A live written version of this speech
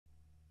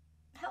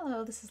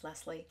Hello, this is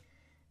Leslie.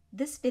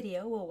 This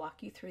video will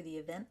walk you through the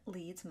Event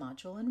Leads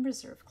module in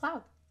Reserve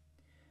Cloud.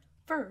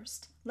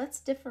 First, let's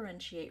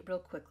differentiate real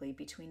quickly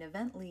between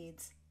event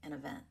leads and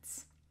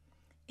events.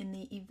 In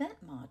the Event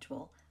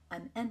module,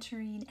 I'm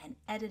entering and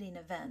editing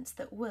events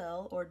that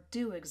will or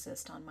do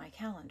exist on my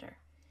calendar.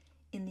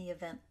 In the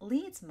Event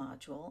Leads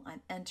module,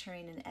 I'm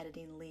entering and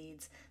editing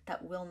leads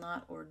that will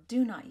not or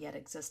do not yet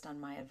exist on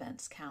my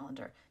events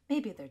calendar.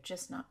 Maybe they're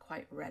just not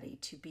quite ready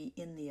to be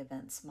in the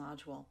Events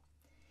module.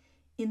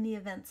 In the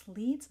Events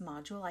Leads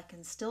module, I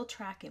can still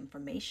track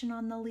information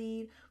on the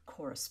lead,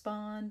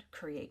 correspond,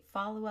 create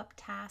follow-up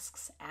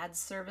tasks, add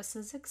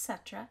services,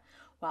 etc.,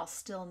 while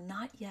still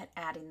not yet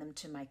adding them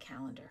to my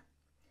calendar.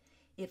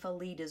 If a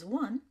lead is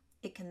won,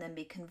 it can then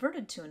be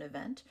converted to an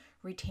event,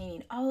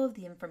 retaining all of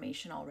the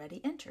information already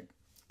entered.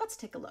 Let's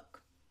take a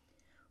look.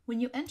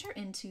 When you enter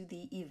into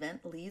the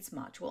Event Leads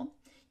module,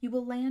 you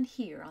will land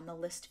here on the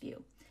list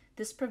view.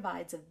 This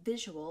provides a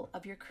visual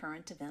of your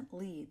current event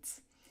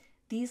leads.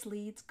 These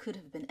leads could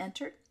have been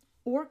entered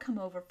or come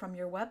over from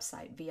your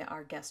website via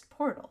our guest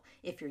portal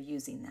if you're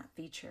using that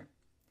feature.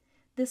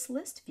 This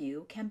list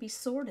view can be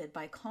sorted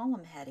by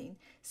column heading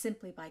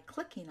simply by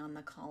clicking on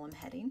the column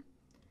heading,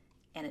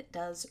 and it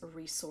does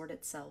resort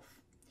itself.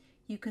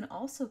 You can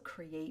also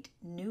create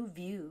new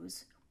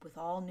views with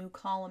all new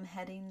column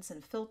headings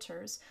and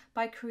filters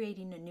by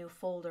creating a new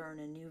folder and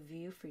a new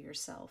view for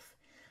yourself.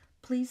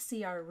 Please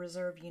see our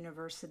Reserve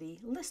University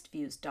List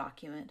Views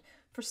document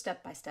for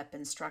step-by-step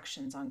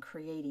instructions on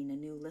creating a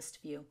new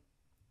list view.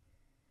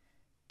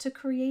 To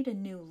create a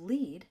new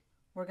lead,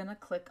 we're going to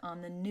click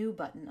on the New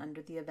button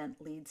under the Event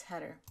Leads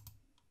header.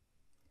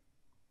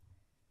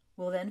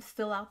 We'll then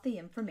fill out the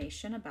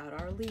information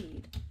about our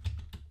lead.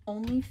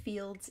 Only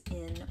fields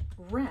in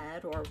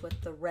red, or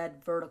with the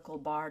red vertical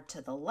bar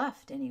to the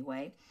left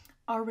anyway,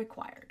 are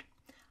required.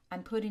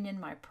 I'm putting in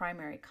my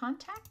primary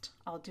contact.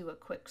 I'll do a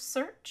quick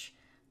search.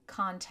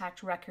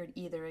 Contact record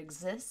either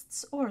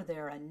exists or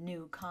they're a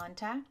new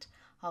contact.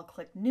 I'll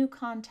click New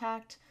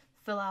Contact,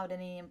 fill out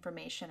any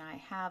information I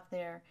have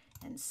there,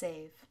 and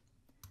save.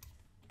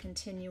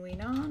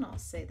 Continuing on, I'll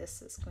say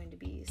this is going to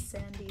be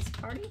Sandy's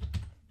party.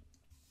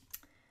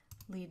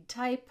 Lead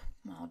type,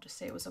 I'll just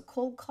say it was a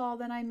cold call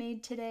that I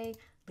made today.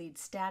 Lead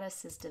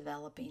status is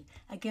developing.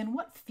 Again,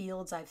 what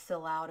fields I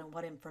fill out and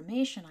what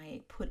information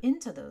I put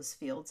into those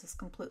fields is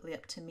completely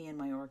up to me and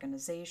my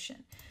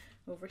organization.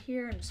 Over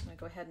here, I'm just going to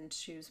go ahead and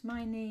choose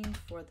my name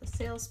for the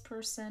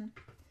salesperson.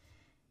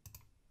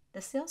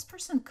 The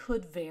salesperson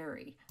could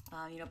vary.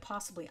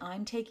 Possibly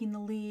I'm taking the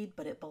lead,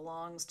 but it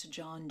belongs to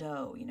John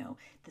Doe.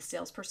 The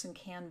salesperson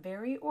can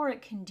vary, or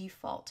it can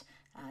default,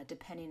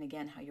 depending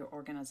again how your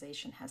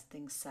organization has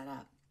things set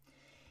up.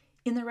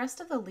 In the rest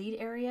of the lead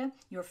area,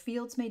 your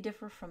fields may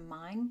differ from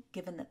mine,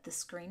 given that this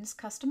screen is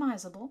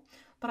customizable,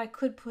 but I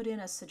could put in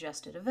a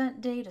suggested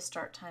event date, a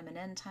start time and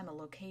end time, a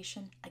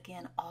location.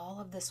 Again, all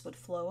of this would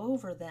flow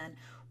over then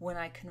when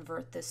I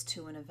convert this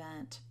to an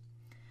event.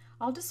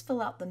 I'll just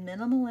fill out the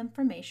minimal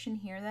information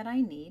here that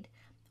I need.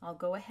 I'll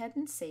go ahead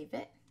and save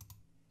it.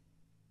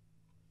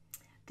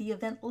 The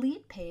event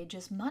lead page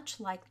is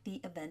much like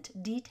the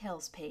event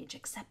details page,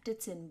 except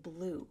it's in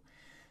blue.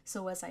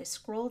 So as I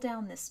scroll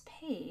down this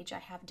page, I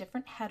have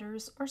different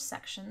headers or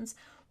sections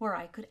where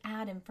I could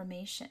add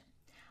information.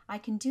 I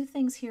can do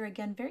things here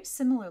again very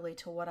similarly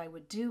to what I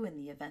would do in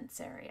the events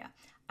area.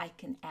 I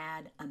can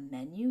add a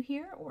menu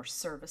here or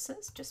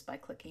services just by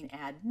clicking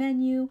Add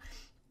Menu.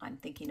 I'm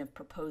thinking of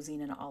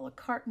proposing an a la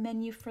carte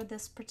menu for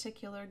this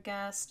particular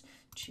guest,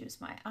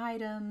 choose my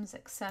items,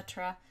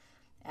 etc.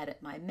 Edit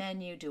my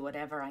menu, do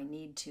whatever I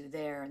need to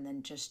there, and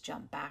then just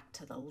jump back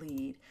to the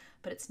lead.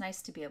 But it's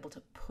nice to be able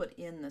to put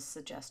in the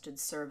suggested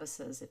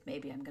services if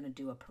maybe I'm going to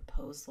do a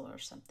proposal or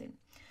something.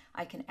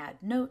 I can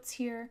add notes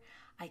here.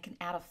 I can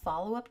add a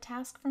follow-up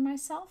task for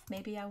myself.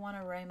 Maybe I want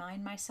to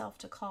remind myself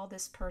to call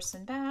this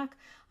person back.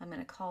 I'm going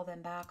to call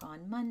them back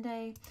on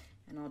Monday,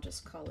 and I'll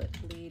just call it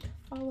lead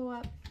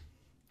follow-up,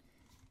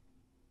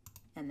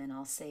 and then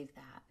I'll save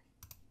that.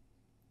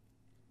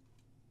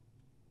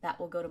 That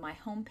will go to my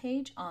home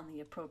page on the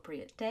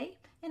appropriate day,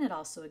 and it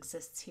also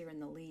exists here in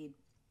the lead.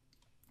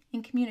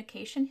 In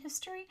communication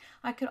history,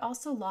 I could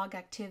also log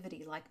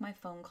activity like my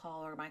phone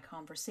call or my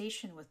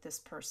conversation with this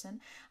person.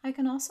 I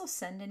can also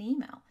send an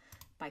email.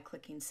 By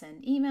clicking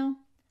Send Email,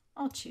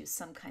 I'll choose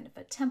some kind of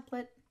a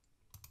template,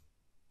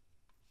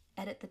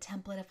 edit the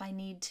template if I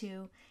need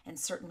to, and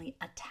certainly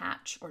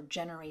attach or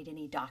generate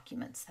any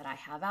documents that I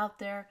have out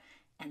there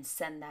and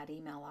send that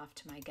email off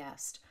to my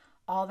guest.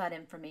 All that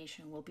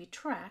information will be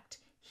tracked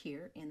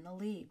here in the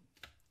lead.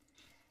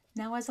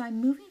 Now, as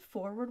I'm moving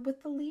forward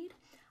with the lead,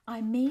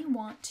 I may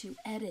want to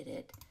edit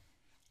it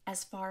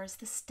as far as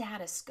the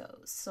status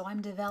goes. So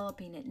I'm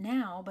developing it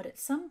now, but at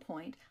some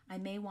point I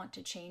may want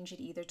to change it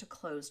either to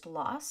closed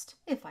lost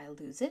if I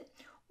lose it,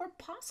 or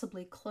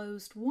possibly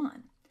closed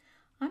won.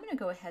 I'm going to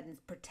go ahead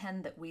and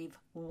pretend that we've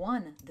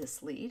won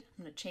this lead.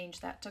 I'm going to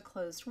change that to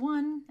closed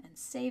won and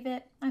save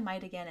it. I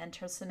might again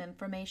enter some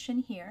information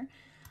here.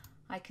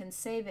 I can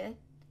save it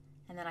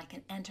And then I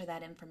can enter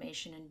that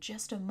information in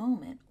just a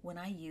moment when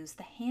I use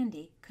the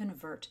handy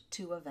Convert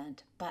to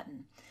Event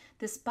button.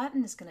 This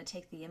button is going to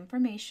take the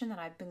information that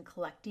I've been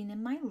collecting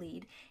in my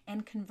lead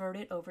and convert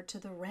it over to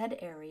the red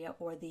area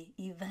or the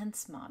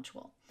Events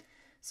module.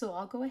 So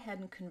I'll go ahead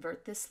and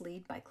convert this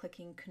lead by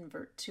clicking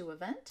Convert to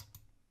Event.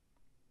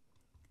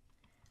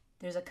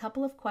 There's a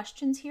couple of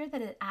questions here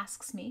that it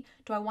asks me.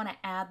 Do I want to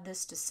add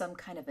this to some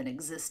kind of an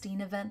existing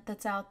event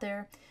that's out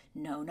there?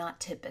 No, not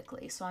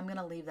typically, so I'm going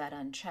to leave that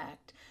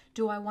unchecked.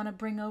 Do I want to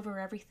bring over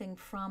everything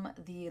from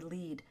the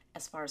lead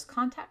as far as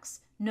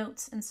contacts,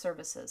 notes, and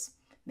services?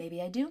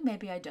 Maybe I do,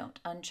 maybe I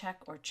don't. Uncheck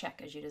or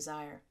check as you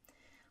desire.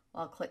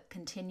 I'll click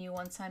Continue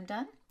once I'm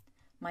done.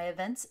 My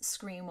events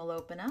screen will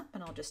open up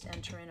and I'll just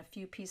enter in a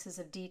few pieces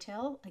of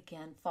detail,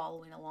 again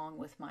following along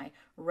with my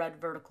red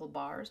vertical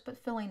bars, but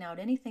filling out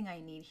anything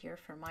I need here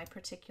for my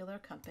particular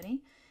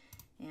company.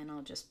 And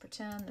I'll just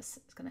pretend this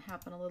is going to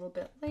happen a little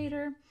bit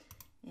later,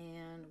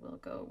 and we'll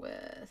go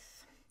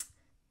with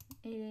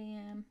 8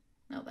 a.m.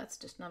 No, that's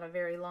just not a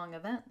very long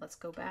event. Let's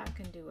go back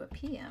and do a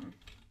p.m.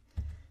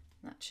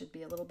 That should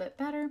be a little bit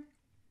better.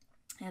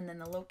 And then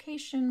the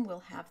location,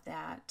 we'll have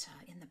that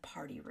in the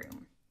party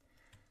room.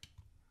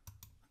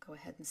 Go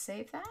ahead and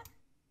save that.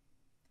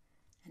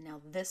 And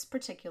now this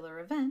particular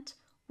event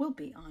will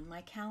be on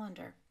my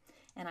calendar.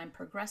 And I'm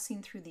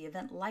progressing through the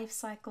event life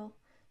cycle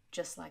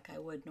just like I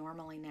would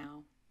normally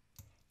now.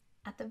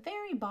 At the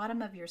very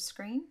bottom of your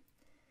screen,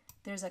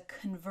 there's a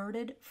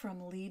converted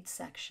from lead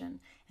section.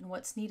 And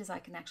what's neat is I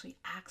can actually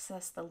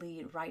access the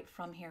lead right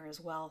from here as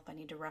well if I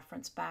need to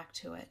reference back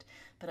to it.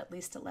 But at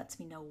least it lets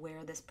me know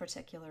where this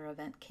particular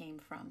event came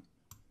from.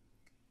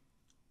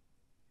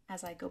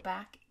 As I go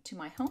back to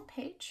my home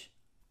page,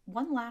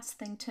 one last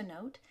thing to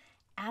note,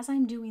 as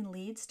I'm doing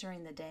leads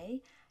during the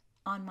day,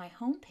 on my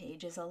home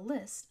page is a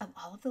list of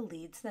all of the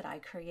leads that I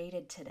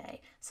created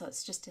today. So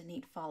it's just a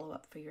neat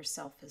follow-up for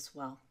yourself as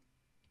well.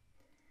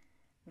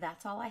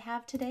 That's all I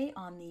have today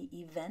on the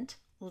Event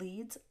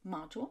Leads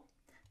module.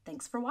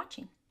 Thanks for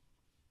watching.